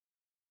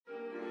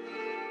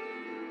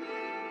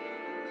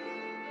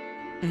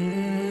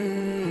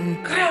Bang,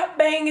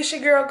 it's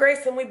your girl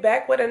Grace, and we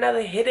back with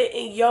another Hit It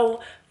in Your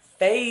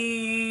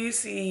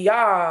Face,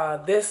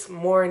 y'all. This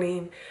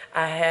morning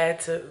I had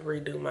to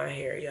redo my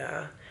hair,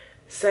 y'all.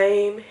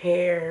 Same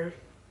hair,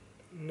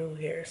 new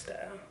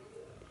hairstyle.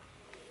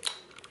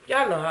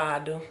 Y'all know how I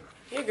do.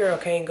 Your girl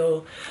can't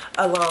go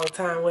a long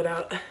time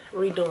without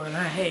redoing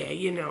her hair,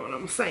 you know what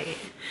I'm saying.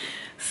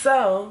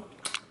 So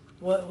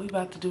what we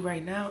about to do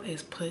right now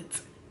is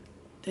put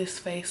this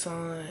face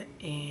on,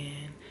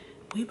 and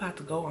we about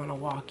to go on a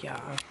walk,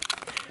 y'all.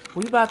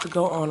 We about to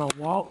go on a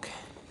walk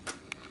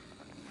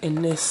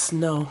in this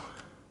snow.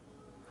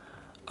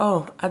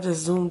 Oh, I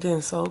just zoomed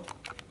in so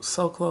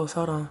close.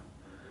 Hold on.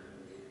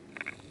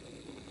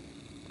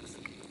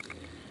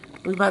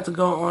 We about to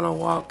go on a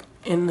walk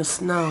in the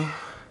snow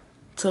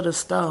to the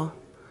stove.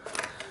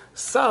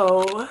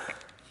 So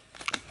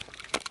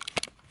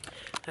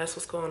that's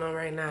what's going on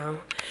right now.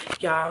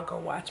 Y'all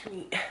gonna watch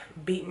me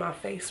beat my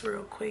face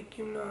real quick,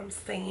 you know what I'm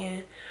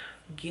saying?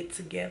 Get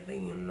together,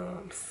 you know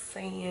what I'm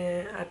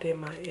saying? I did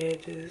my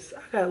edges.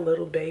 I got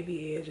little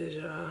baby edges,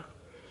 y'all.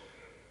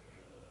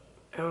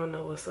 I don't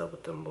know what's up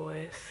with them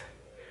boys.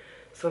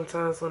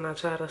 Sometimes when I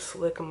try to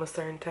slick them a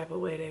certain type of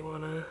way, they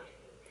want to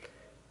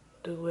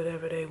do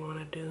whatever they want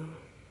to do.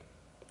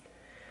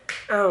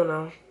 I don't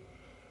know.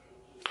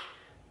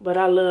 But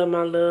I love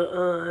my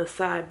little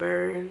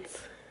sideburns.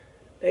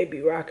 They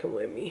be rocking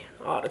with me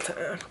all the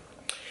time.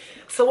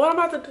 So what I'm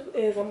about to do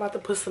is I'm about to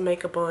put some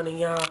makeup on, and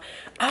y'all,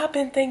 I've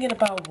been thinking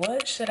about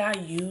what should I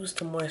use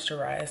to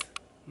moisturize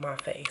my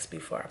face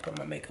before I put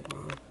my makeup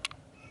on.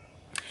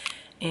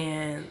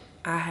 And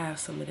I have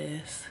some of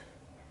this.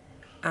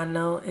 I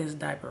know it's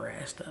diaper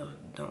rash stuff.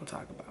 Don't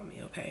talk about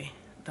me, okay?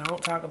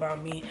 Don't talk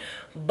about me.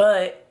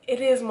 But it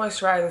is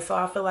moisturizing, so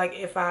I feel like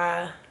if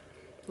I,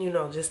 you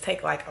know, just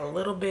take like a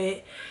little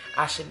bit,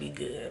 I should be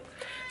good.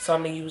 So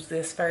I'm gonna use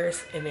this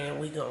first, and then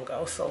we gonna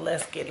go. So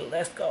let's get it.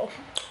 Let's go.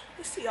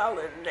 See y'all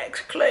in the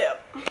next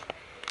clip.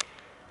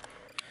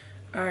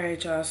 All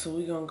right, y'all. So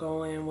we gonna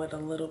go in with a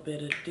little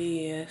bit of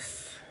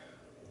this.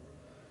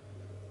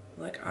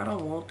 Like, I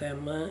don't want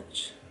that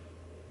much.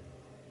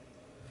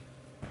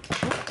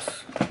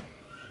 Oops.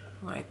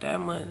 Like that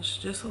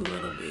much, just a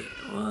little bit.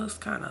 Well, it's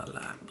kind of a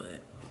lot,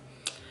 but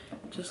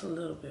just a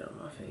little bit on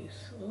my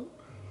face. Ooh.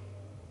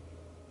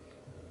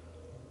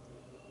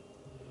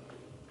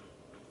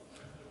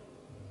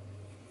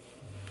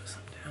 Put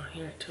some down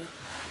here too.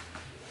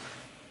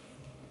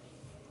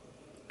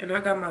 And I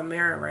got my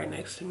mirror right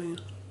next to me,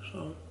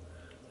 so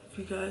if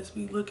you guys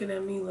be looking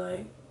at me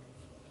like,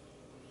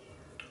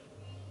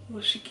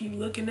 what she keep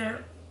looking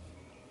at?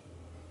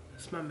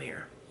 It's my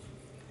mirror.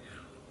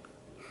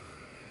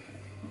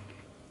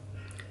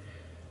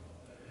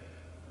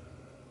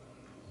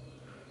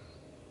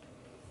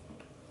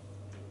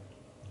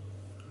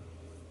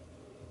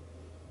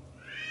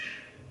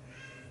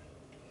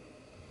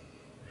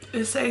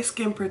 It says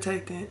skin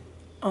protectant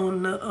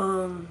on the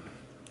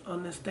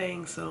on this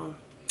thing, so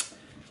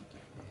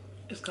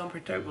it's gonna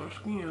protect my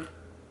skin.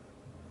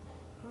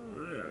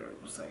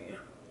 I'm saying.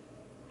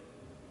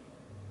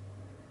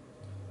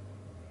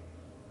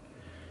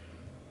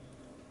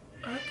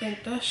 I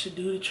think that should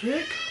do the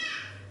trick.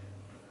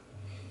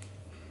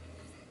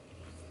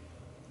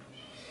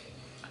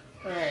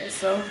 Alright,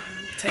 so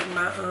take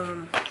my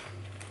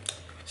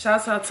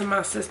shouts out to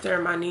my sister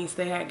and my niece.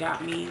 They had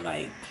got me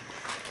like,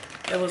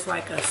 it was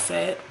like a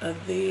set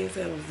of these.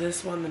 It was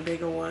this one, the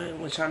bigger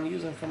one, which I'm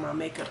using for my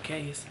makeup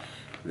case.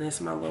 And this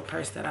is my little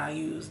purse that I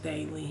use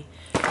daily.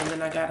 And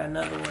then I got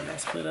another one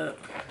that's put up.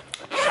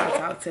 Shout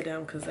out to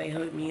them because they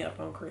hooked me up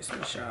on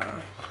Christmas,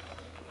 y'all.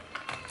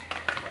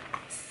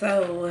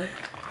 So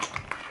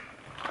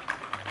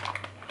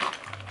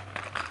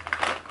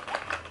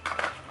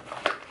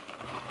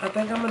I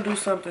think I'm gonna do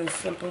something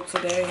simple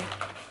today.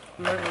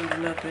 I'm not gonna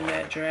do nothing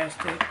that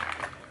drastic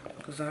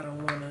because I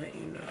don't wanna,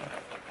 you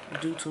know,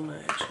 do too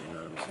much, you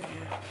know what I'm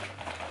saying?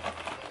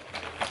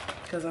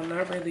 Because I'm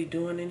not really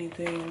doing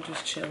anything, I'm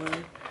just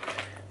chilling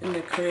in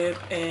the crib,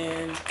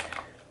 and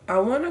I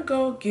want to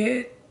go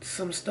get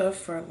some stuff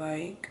for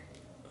like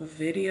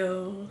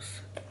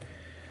videos,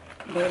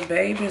 but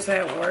babe is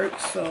at work,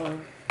 so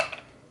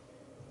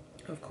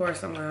of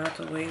course I'm gonna have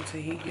to wait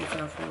until he gets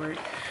off of work.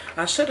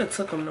 I should have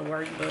took him to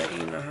work, but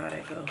you know how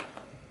that go.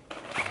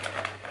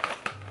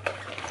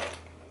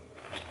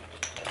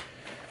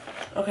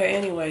 Okay,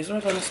 anyways,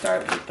 we're gonna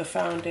start with the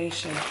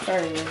foundation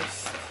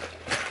first.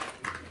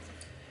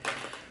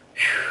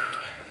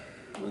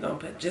 We're gonna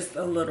put just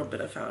a little bit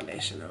of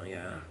foundation on,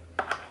 y'all.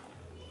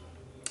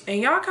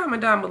 And y'all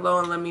comment down below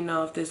and let me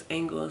know if this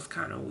angle is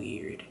kind of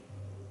weird.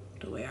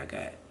 The way I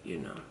got, you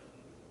know.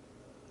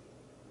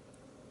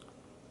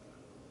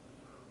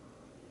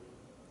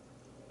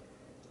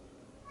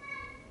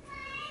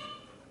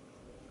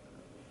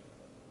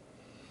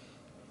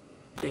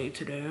 Day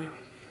today.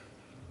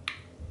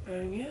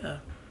 And yeah.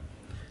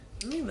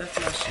 Let me lift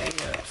my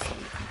shade up so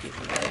we can get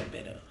a little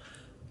bit of.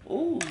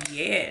 Oh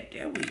yeah,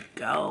 there we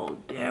go.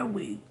 There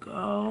we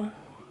go.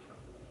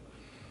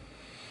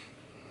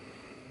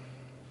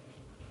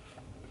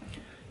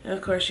 And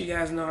of course, you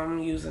guys know I'm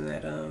using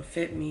that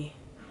Fit Me.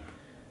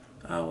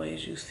 I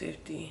always use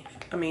Fit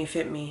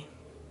Me.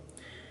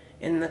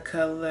 In the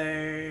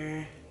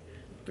color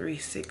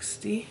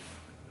 360.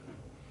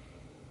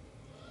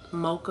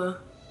 Mocha.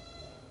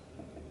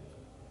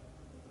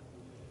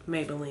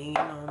 Maybelline, you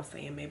know what I'm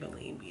saying?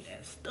 Maybelline be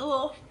that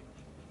stuff.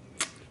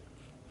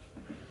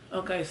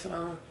 Okay,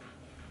 so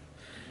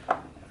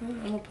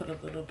I'm gonna put a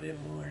little bit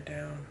more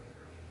down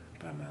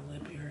by my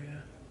lip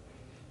area.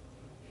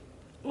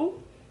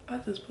 Ooh, I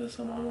just put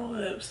some on my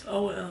lips.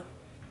 Oh well.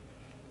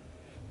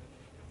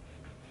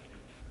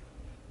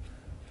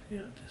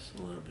 Yeah, just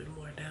a little bit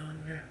more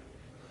down there.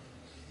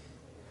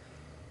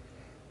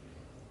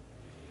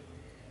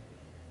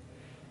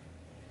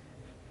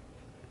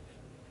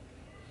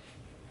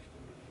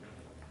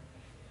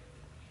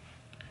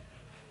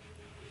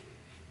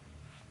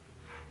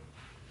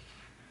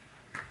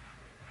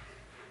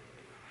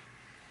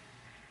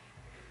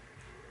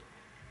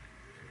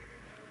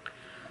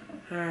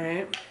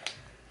 Alright,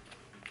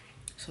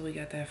 so we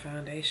got that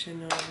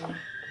foundation on.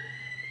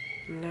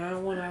 Now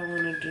what I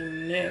want to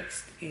do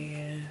next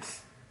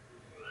is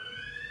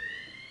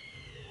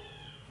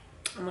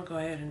I'm going to go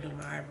ahead and do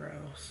my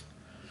eyebrows.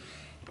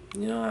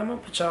 You know, I'm going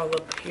to put y'all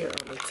up here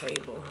on the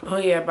table. Oh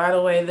yeah, by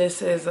the way,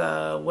 this is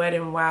a Wet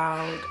n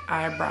Wild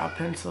eyebrow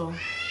pencil.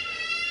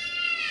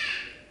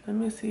 Let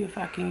me see if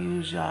I can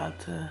use y'all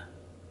to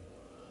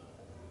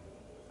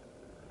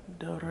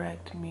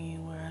direct me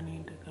where I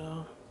need to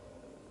go.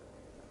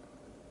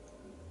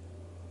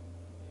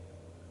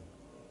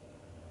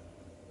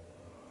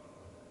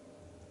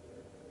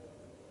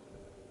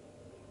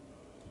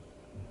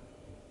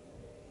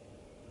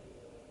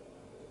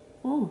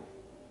 Ooh.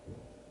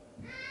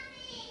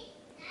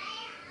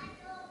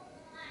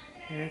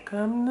 Here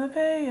come the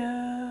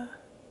Vaya.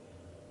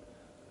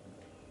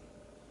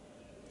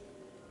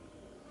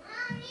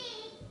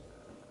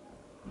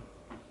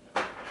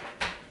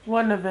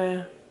 What,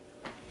 Nevaeh?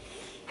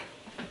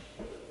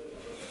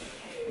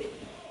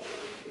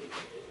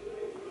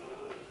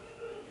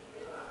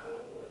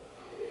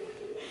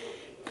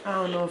 I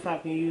don't know if I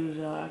can use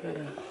y'all. I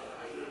gotta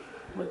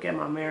look at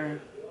my mirror.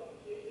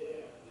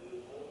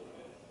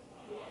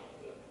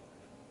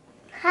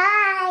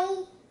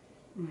 Hi.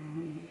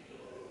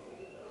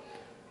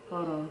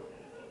 Hold on.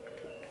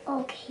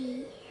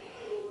 Okay.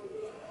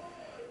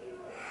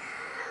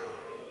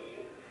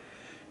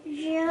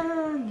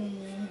 Johnny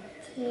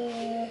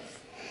is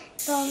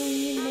from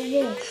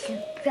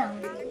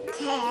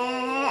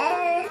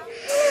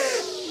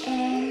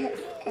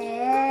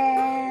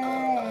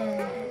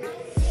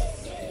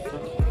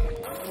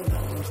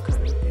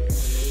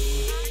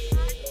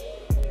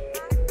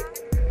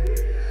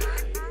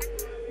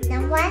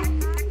Now what?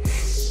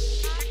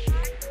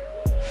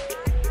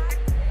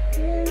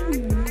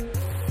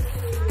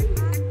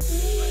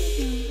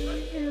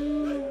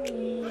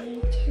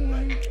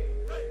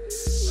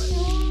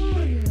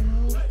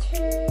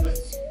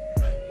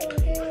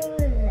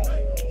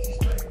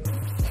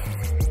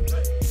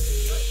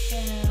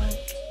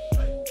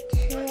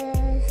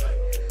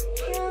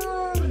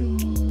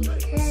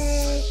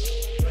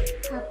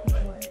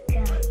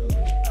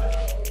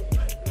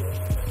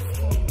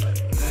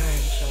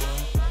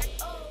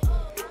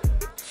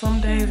 Some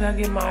days I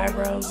get my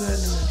eyebrows good, and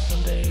then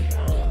some days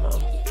I don't know.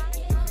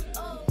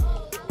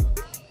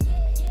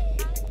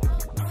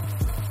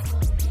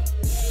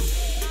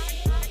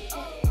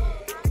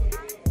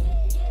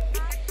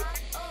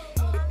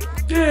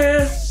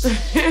 Yeah.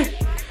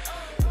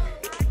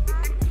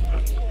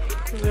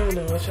 I don't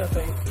know what y'all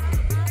think.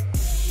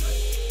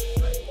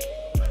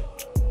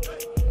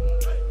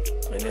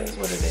 It is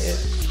what it is.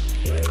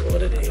 It is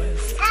what it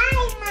is.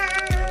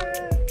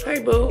 Hey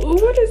boo, ooh,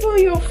 what is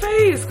on your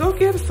face? Go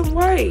get some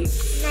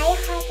wipes. I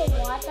have the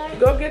water.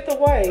 Go get the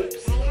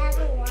wipes. I have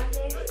the water.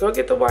 Go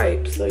get the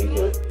wipes so you can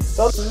go.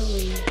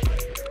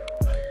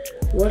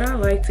 What I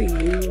like to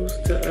use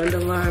to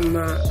underline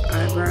my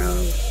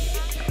eyebrows,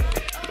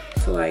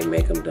 to like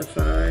make them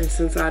define,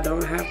 since I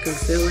don't have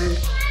concealer,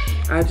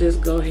 I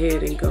just go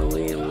ahead and go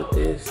in with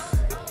this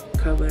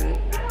color,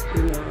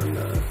 you know, on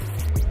the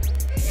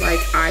like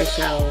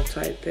eyeshadow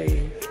type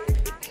thing.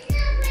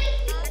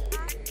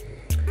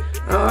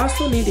 I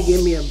also need to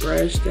get me a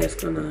brush that's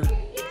gonna,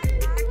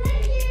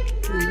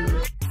 you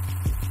know.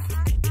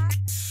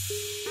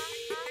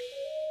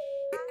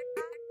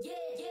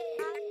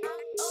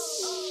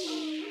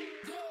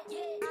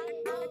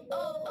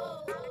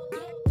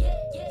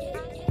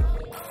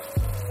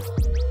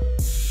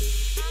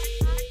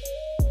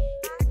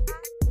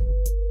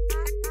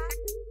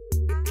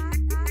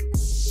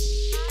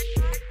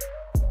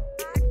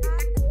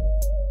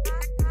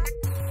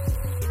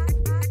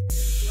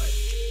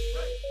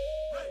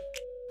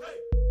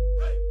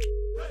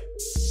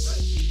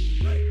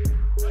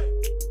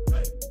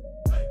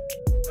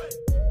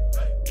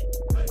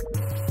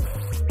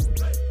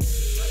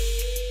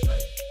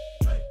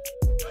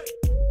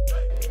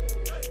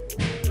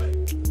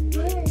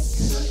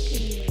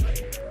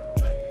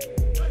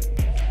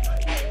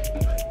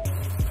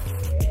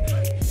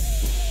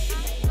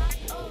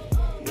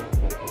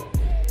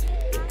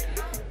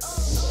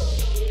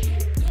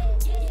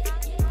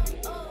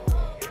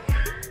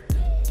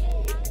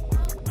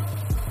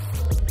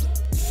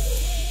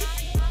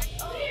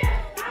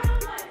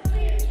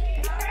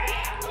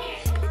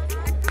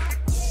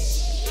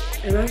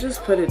 And I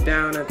just put it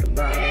down at the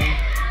bottom.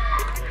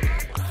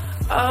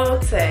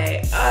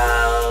 Okay.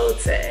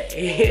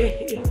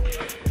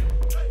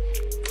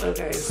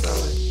 Okay, so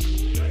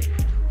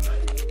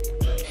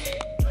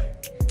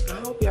I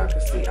hope y'all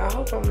can see. I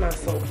hope I'm not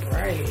so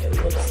bright. It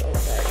looks so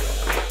bright.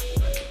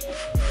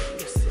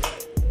 Let's see.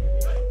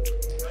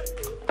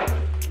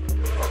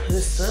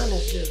 The sun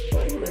is just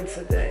booming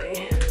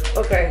today.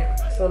 Okay,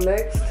 so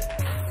next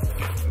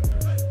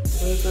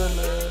we're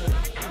gonna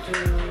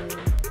do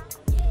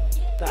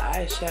the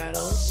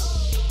eyeshadow.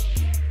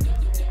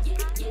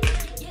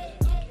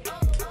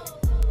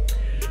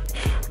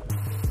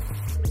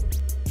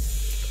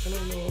 I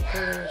don't know what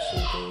color I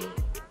should do.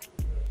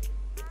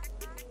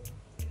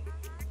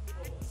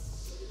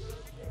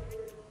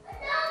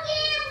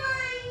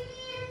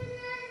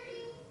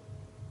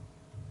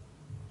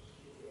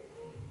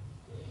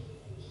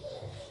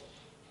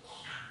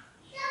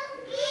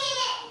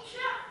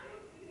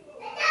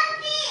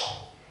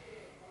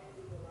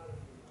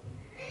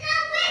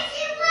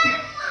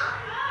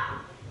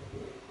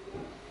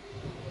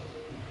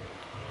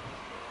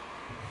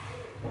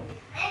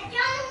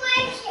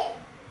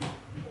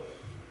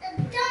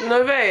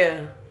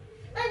 Nevaeh,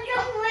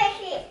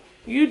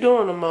 you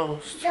doing the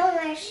most. Don't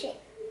wash it.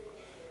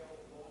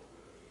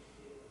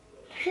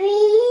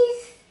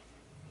 Please.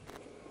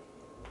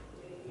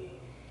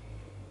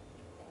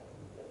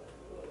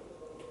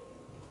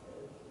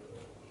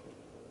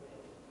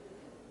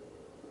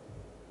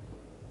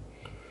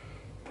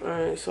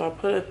 Alright, so I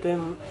put a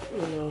thin,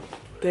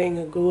 thing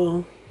of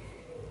glue.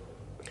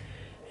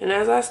 And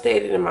as I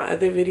stated in my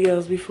other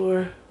videos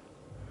before,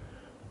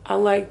 I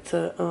like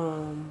to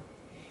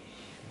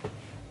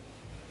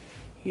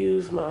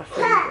use my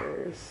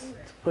fingers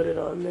to put it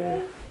on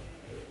there.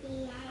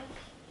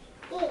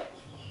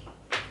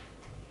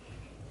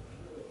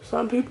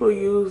 Some people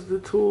use the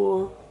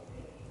tool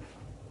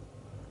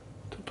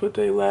to put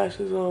their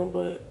lashes on,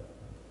 but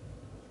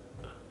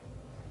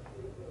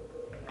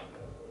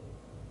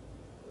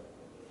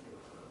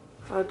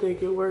I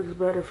think it works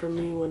better for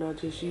me when I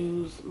just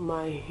use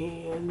my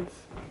hands.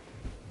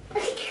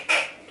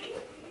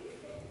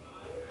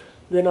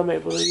 Then I'm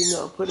able to,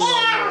 put it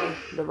on there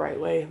the right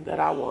way that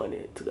I want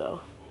it to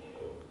go.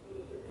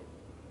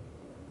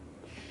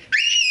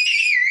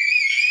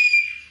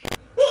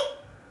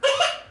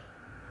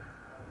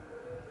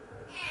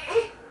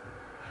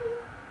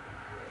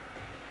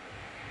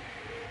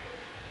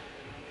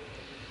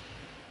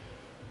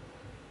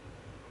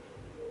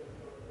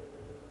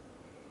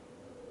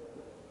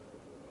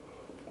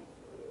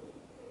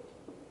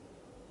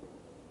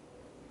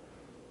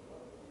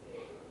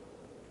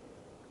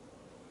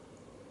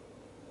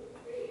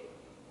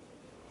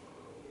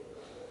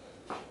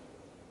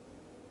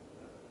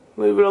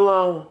 Leave it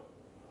alone.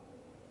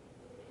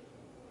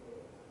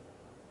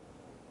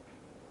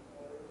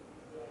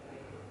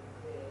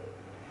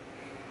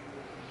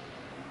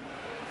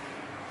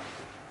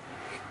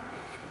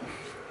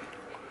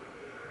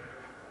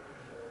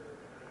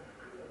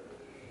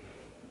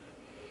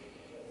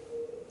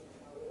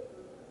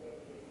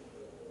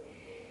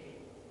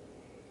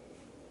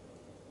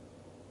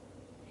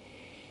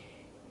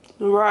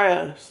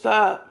 Mariah,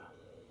 stop.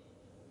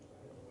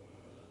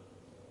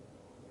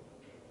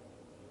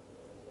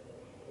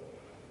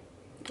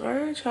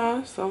 Alright,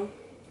 y'all, so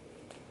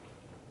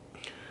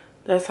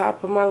that's how I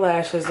put my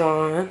lashes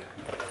on.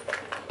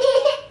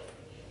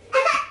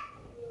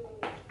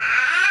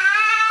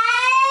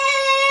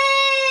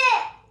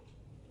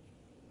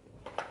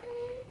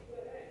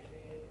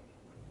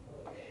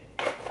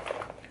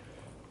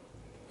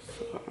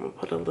 So I'm gonna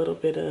put a little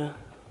bit of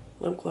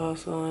lip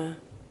gloss on.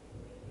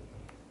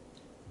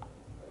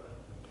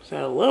 Is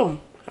that a little?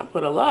 I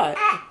put a lot.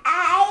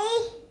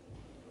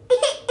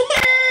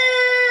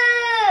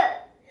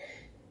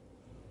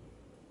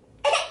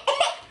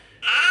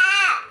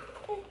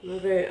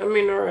 Okay,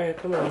 alright,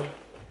 come on.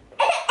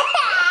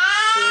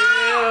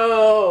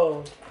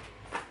 Chill.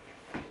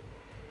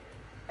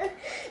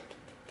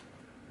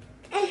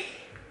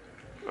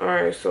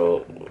 Alright,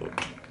 so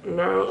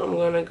now I'm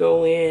gonna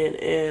go in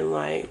and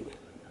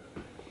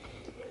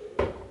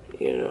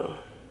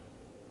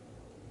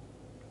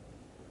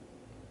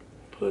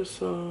put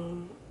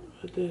some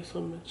of this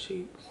on my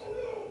cheeks.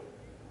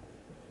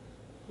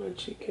 My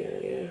cheek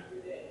area.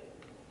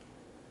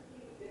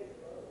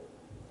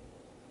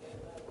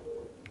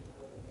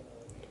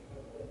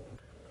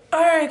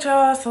 Alright,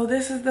 y'all, so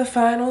this is the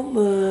final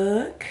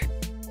look.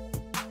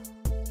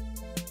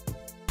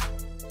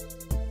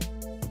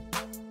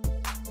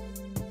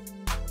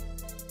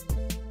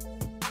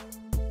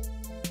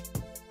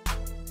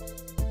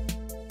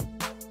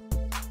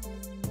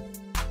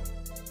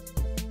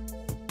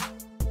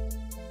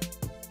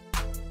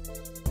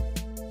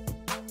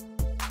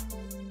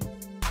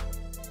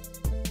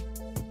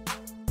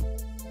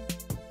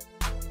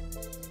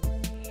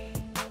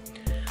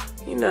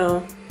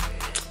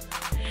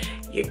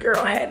 Your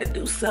girl had to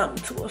do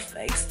something to her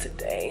face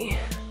today.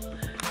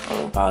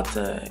 I'm about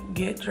to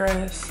get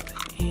dressed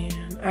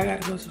and I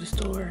gotta go to the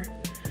store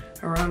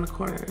around the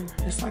corner.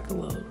 It's like a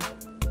little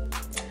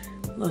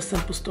little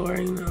simple store,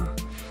 you know.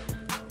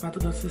 About to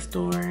go to the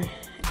store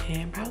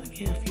and probably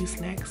get a few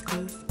snacks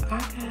because I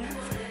got.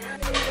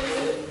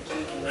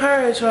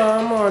 Alright, y'all,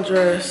 I'm all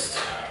dressed.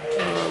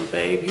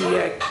 Babe,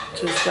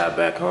 just got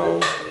back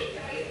home.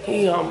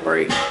 He on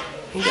break.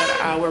 He got an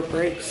hour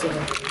break, so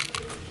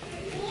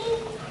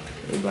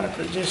we about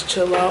to just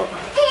chill out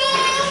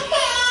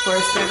for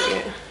a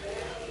second.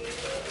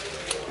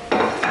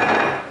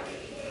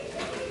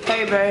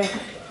 Hey, babe.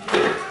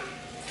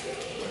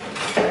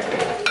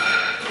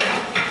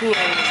 He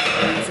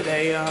ain't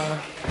today, y'all.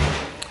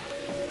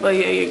 But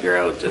yeah, your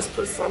girl just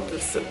put something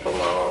simple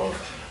on.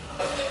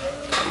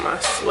 Got my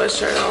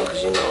sweatshirt on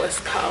because you know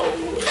it's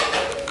cold.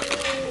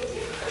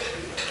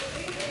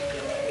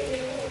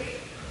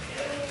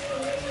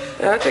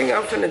 And I think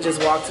I'm finna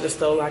just walk to the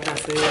store like I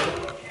said.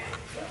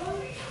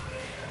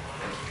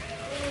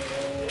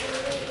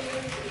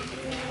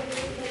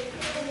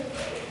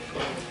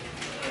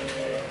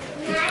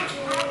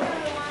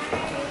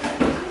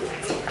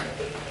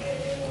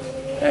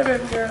 Hey,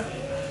 baby girl.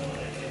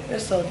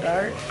 It's so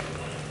dark.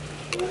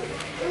 You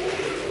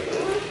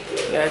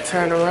gotta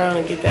turn around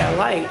and get that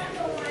light.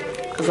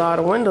 Cause all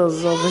the windows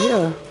is over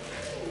here.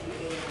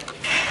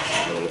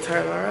 When you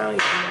turn around, you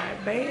can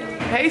like, bam.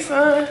 Hey,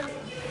 son.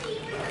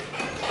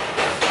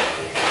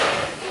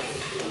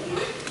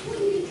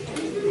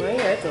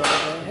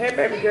 Hey,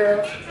 baby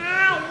girl.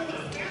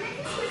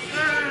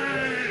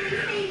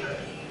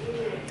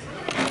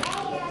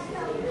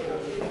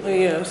 But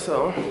yeah,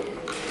 so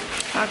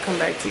I'll come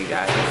back to you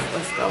guys.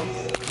 Let's go.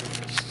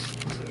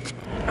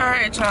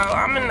 Alright, y'all.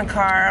 I'm in the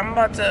car. I'm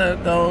about to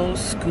go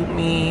scoop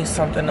me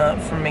something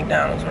up from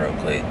McDonald's real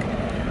quick.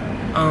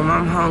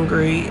 I'm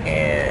hungry,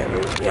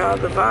 and y'all,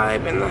 the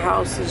vibe in the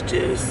house is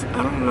just,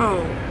 I don't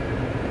know.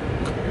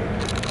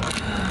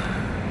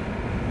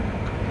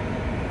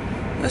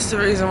 That's the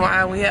reason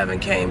why we haven't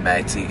came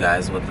back to you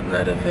guys with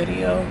another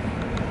video.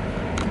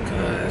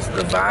 Because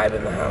the vibe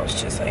in the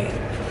house just ain't,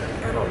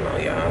 I don't know,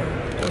 y'all.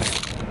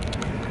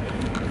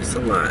 It's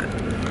a lot.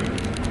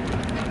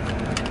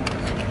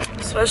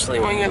 Especially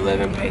when you're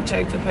living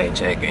paycheck to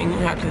paycheck and you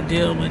have to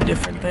deal with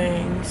different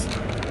things.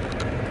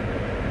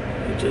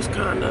 You just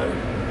kind of...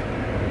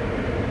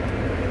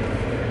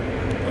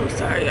 I'm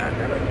sorry, y'all.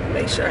 Gotta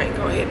make sure I ain't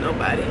gonna hit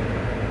nobody.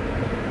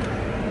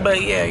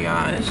 But yeah,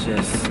 y'all, it's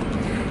just...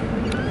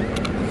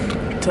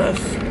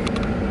 tough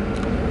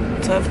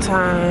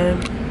time.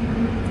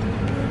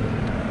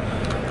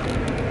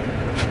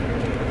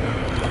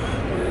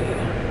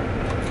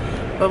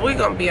 But we're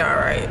gonna be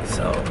alright,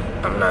 so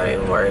I'm not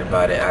even worried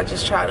about it. I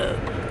just try to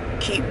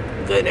keep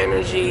good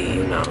energy,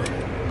 you know,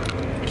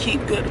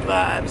 keep good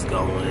vibes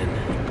going.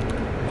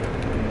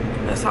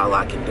 That's all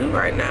I can do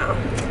right now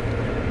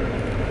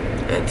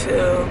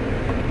until,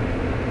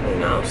 you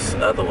know,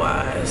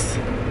 otherwise.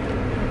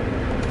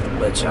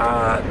 But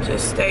y'all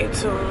just stay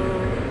tuned.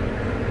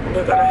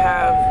 We're gonna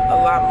have a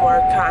lot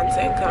more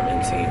content coming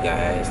to you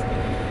guys.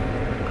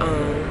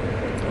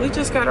 We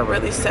just gotta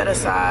really set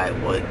aside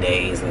what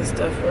days and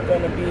stuff we're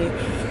gonna be,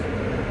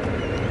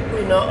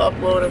 you know,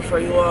 uploading for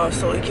you all,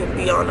 so it can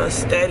be on a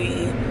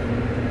steady,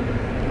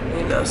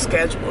 you know,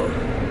 schedule.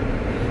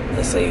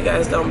 And so you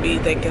guys don't be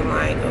thinking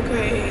like,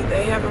 okay,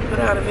 they haven't put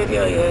out a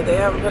video yet. They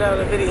haven't put out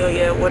a video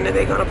yet. When are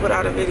they gonna put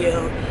out a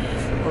video?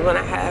 We're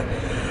gonna have.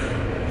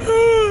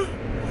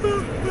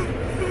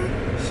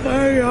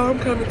 Sorry, y'all, I'm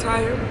kind of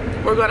tired.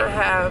 We're gonna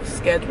have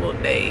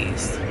scheduled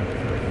days.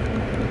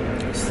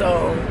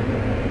 So,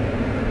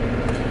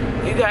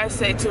 you guys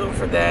stay tuned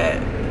for that.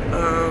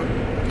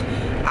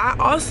 I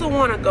also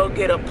want to go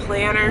get a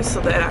planner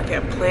so that I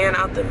can plan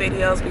out the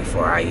videos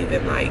before I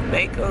even like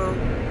make them.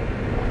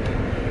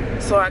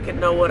 So I can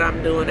know what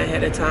I'm doing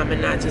ahead of time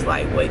and not just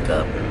like wake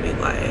up and be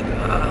like,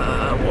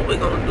 what we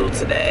gonna do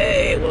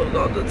today? What we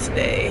gonna do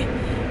today?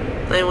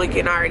 And we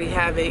can already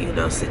have it, you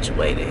know,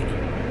 situated.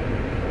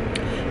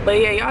 But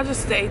yeah, y'all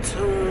just stay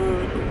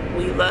tuned.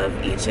 We love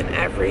each and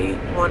every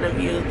one of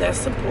you that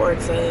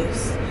supports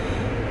us.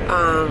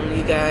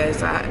 You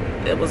guys,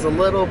 it was a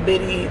little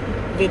bitty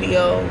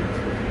video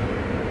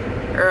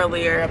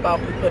earlier about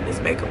me putting this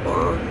makeup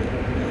on,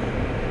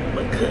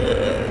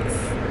 because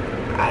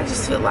I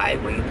just feel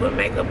like when you put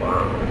makeup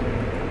on,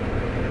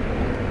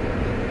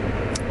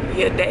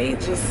 your day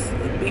just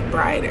be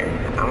brighter.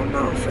 I don't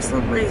know, for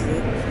some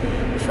reason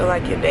I feel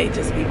like your day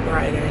just be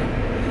brighter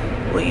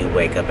when you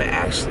wake up and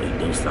actually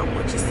do something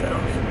with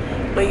yourself.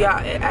 But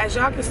y'all, as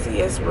y'all can see,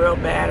 it's real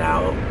bad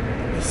out.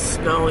 It's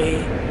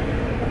snowy,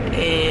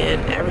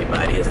 and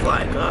everybody is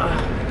like,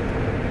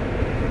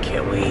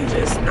 can we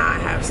just not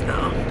have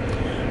snow?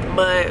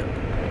 But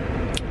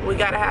we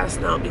gotta have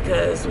snow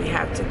because we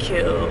have to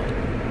kill,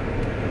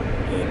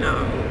 you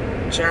know,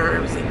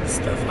 germs and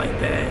stuff like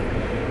that.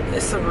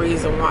 It's the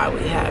reason why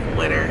we have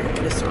winter,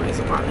 and it's the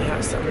reason why we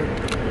have summer.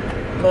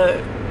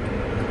 But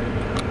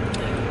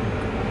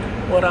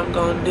what I'm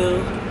gonna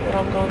do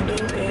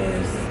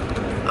is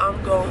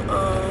I'm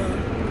gonna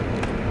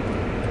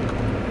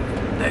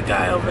that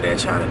guy over there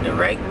trying to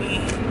direct me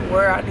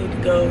where I need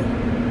to go.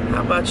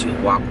 How about you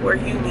walk where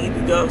you need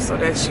to go so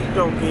that you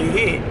don't get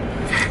hit?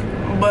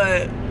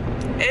 But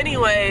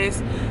anyways,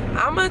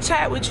 I'm gonna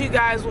chat with you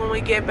guys when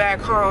we get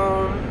back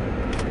home.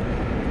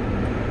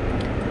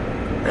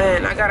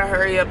 And I gotta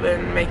hurry up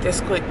and make this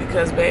quick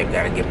because babe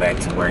gotta get back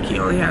to work. He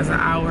only has an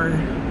hour,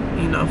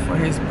 you know, for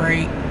his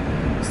break.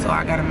 So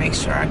I gotta make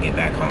sure I get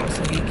back home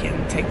so he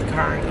can take the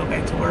car and go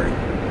back to work.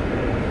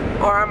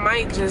 Or I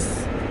might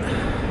just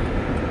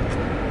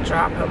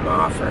drop him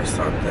off or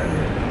something.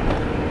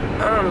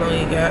 I don't know,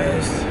 you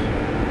guys.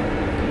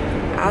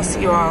 I'll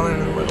see you all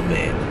in a little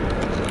bit.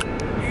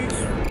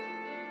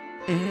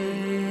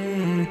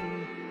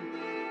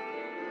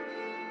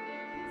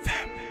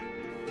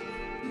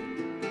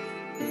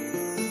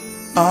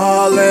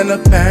 All in the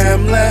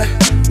family.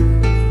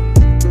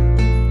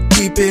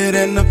 Keep it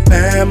in the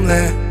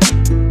family.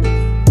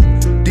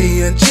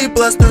 D&G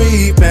plus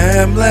 3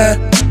 family.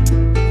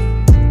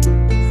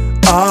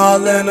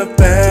 All in the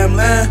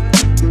family.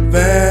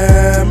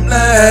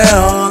 Family.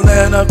 All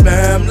in the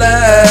family.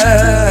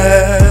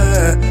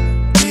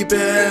 Keep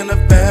it in the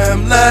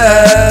family.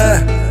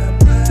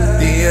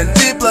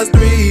 D&G plus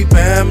 3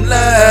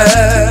 family.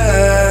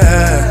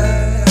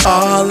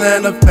 All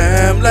in the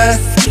family.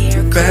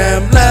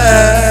 Family,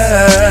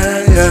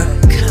 yeah.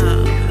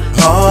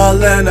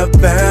 All in the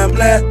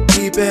family,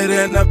 keep it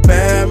in the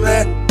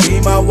family. Me,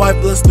 my wife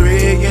plus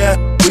 3, yeah.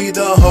 We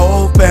the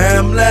whole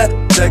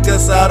family. Check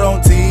us out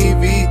on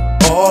TV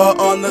or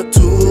on the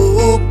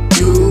tube.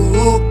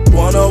 You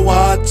wanna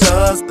watch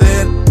us,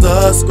 then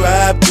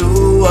subscribe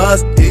to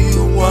us. If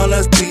you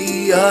wanna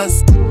see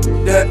us,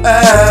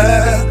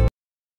 yeah.